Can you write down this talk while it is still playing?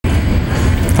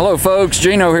Hello folks,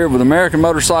 Gino here with American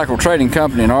Motorcycle Trading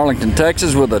Company in Arlington,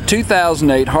 Texas with a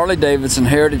 2008 Harley Davidson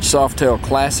Heritage Softail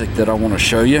Classic that I want to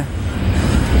show you.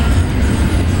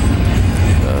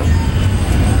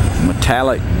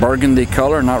 Metallic burgundy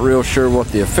color, not real sure what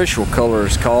the official color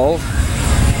is called.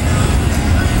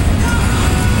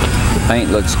 The paint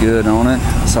looks good on it.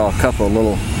 I saw a couple of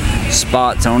little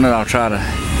spots on it I'll try to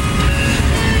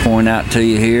point out to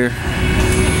you here.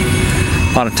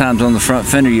 A lot of times on the front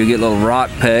fender you get little rock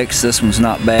pecks. This one's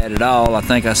not bad at all. I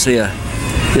think I see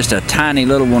just a tiny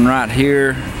little one right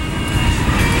here,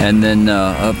 and then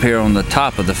up here on the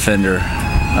top of the fender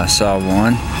I saw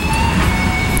one.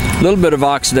 A little bit of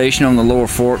oxidation on the lower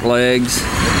fork legs.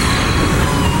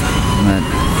 That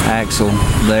axle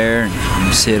there.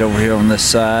 You see it over here on this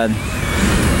side.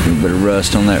 A little bit of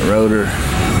rust on that rotor.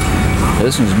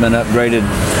 This one's been upgraded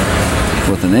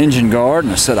with an engine guard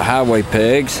and a set of highway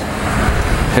pegs.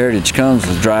 Heritage comes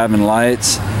with driving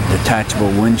lights,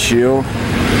 detachable windshield.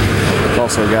 It's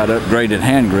also got upgraded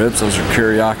hand grips. Those are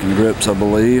Kuriokin grips, I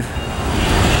believe.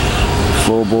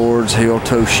 Floorboards, heel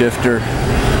toe shifter,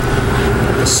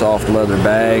 the soft leather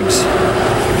bags.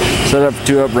 Set up for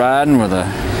two-up riding with a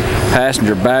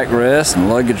passenger backrest and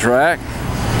luggage rack.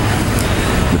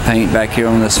 The paint back here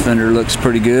on this fender looks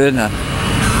pretty good.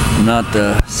 I'm not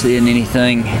seeing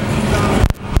anything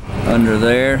under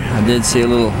there. I did see a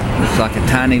little, looks like a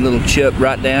tiny little chip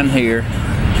right down here.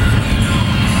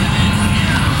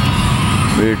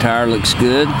 Rear tire looks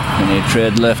good, any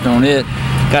tread left on it.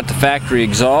 Got the factory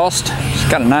exhaust. It's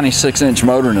got a 96-inch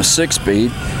motor and a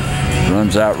 6-speed.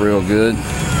 Runs out real good.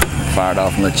 Fire it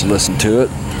off and let you listen to it.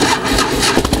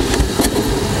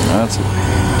 That's it.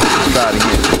 Let's try it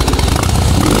again.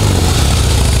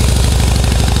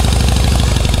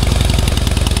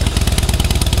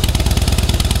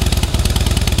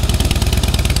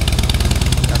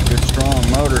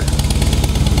 Motor.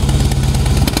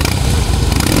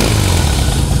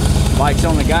 Bike's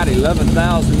only got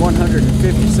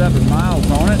 11,157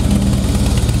 miles on it.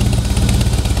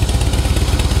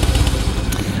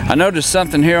 I noticed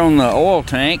something here on the oil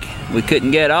tank we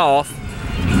couldn't get off.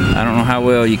 I don't know how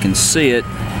well you can see it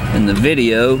in the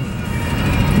video,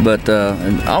 but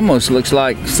it almost looks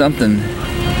like something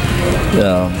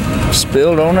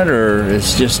spilled on it, or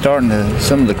it's just starting to,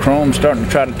 some of the chrome's starting to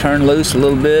try to turn loose a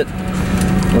little bit.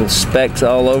 Little specks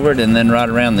all over it, and then right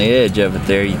around the edge of it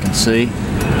there you can see.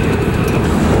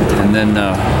 And then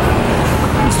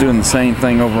it's doing the same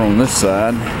thing over on this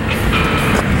side.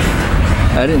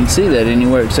 I didn't see that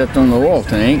anywhere except on the oil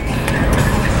tank.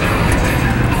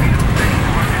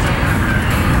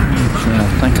 I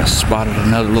think I spotted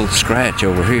another little scratch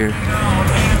over here.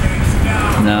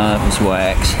 No, it was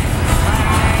wax.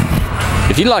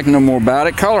 If you'd like to know more about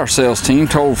it, call our sales team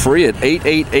toll free at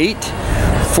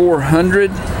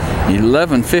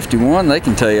 888-400-1151. They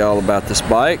can tell you all about this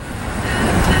bike.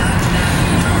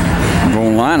 Go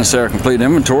online and see our complete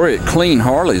inventory at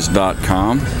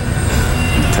cleanharleys.com. We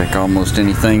take almost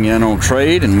anything in on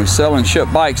trade, and we sell and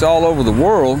ship bikes all over the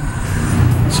world,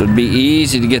 so it'd be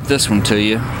easy to get this one to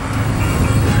you.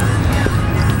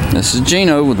 This is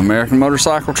Gino with American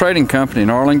Motorcycle Trading Company in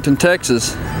Arlington,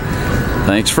 Texas.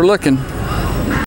 Thanks for looking.